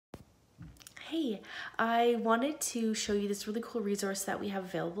Hey, I wanted to show you this really cool resource that we have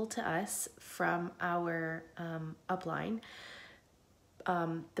available to us from our upline,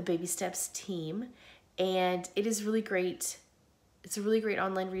 the Baby Steps team, and it is really great. It's a really great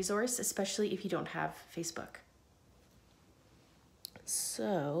online resource, especially if you don't have Facebook.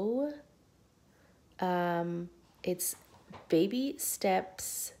 So, it's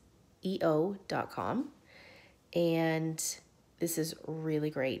babystepseo.com, and this is really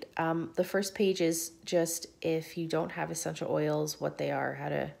great. The first page is just if you don't have essential oils, what they are, how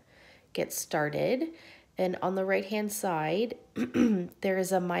to get started. And on the right-hand side, there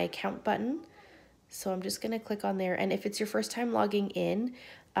is a My Account button. So I'm just going to click on there. And if it's your first time logging in,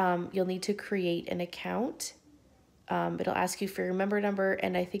 you'll need to create an account. It'll ask you for your member number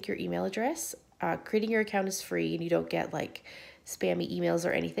and I think your email address. Creating your account is free and you don't get like spammy emails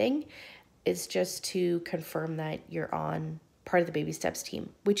or anything. It's just to confirm that you're on part of the Baby Steps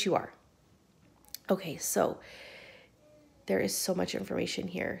team, which you are. Okay, so there is so much information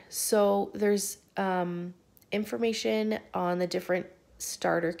here. So there's information on the different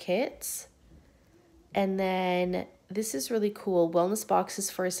starter kits. And then this is really cool, wellness boxes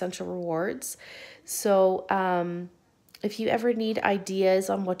for essential rewards. So if you ever need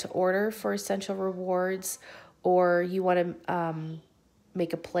ideas on what to order for essential rewards, or you want to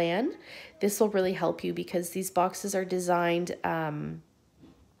make a plan, this will really help you because these boxes are designed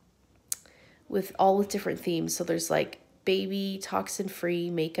with different themes. So there's like baby, toxin-free,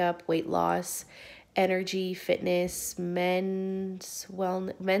 makeup, weight loss, energy, fitness, men's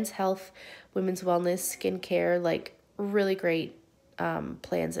health, women's wellness, skincare, like really great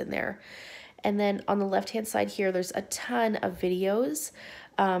plans in there. And then on the left-hand side here, there's a ton of videos.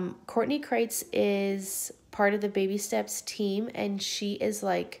 Courtney Kreitz is part of the Baby Steps team, and she is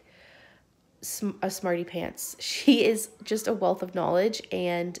like a smarty pants. She is just a wealth of knowledge,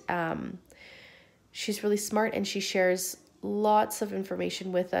 and she's really smart, and she shares lots of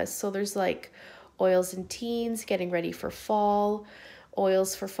information with us. So there's like oils in teens, getting ready for fall,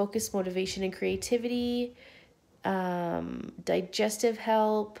 oils for focus, motivation, and creativity, digestive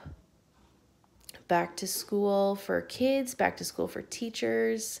help, back to school for kids, back to school for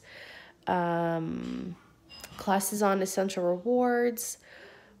teachers, classes on essential rewards,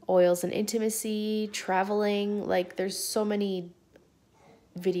 oils and intimacy, traveling. Like there's so many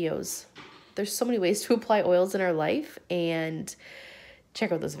videos. There's so many ways to apply oils in our life, and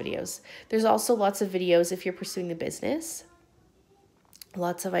check out those videos. There's also lots of videos if you're pursuing the business.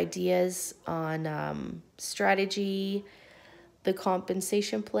 Lots of ideas on strategy, the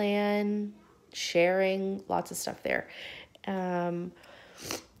compensation plan, sharing, lots of stuff there. And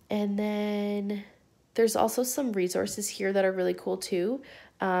then there's also some resources here that are really cool too.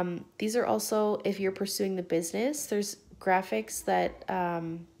 These are also, if you're pursuing the business, there's graphics that,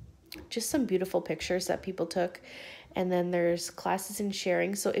 just some beautiful pictures that people took. And then there's classes in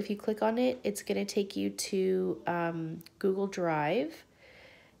sharing. So if you click on it, it's going to take you to Google Drive.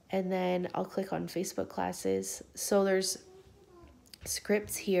 And then I'll click on Facebook classes. So there's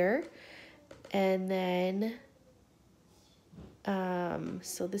scripts here. And then,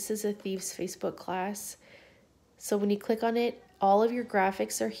 so this is a Thieves Facebook class. So when you click on it, all of your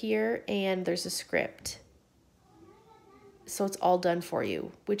graphics are here and there's a script. So it's all done for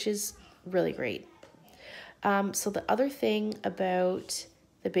you, which is really great. So the other thing about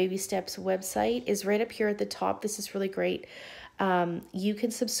the Baby Steps website is right up here at the top. This is really great. You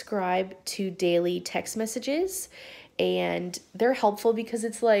can subscribe to daily text messages, and they're helpful because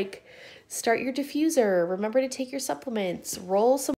it's like, start your diffuser, remember to take your supplements, roll some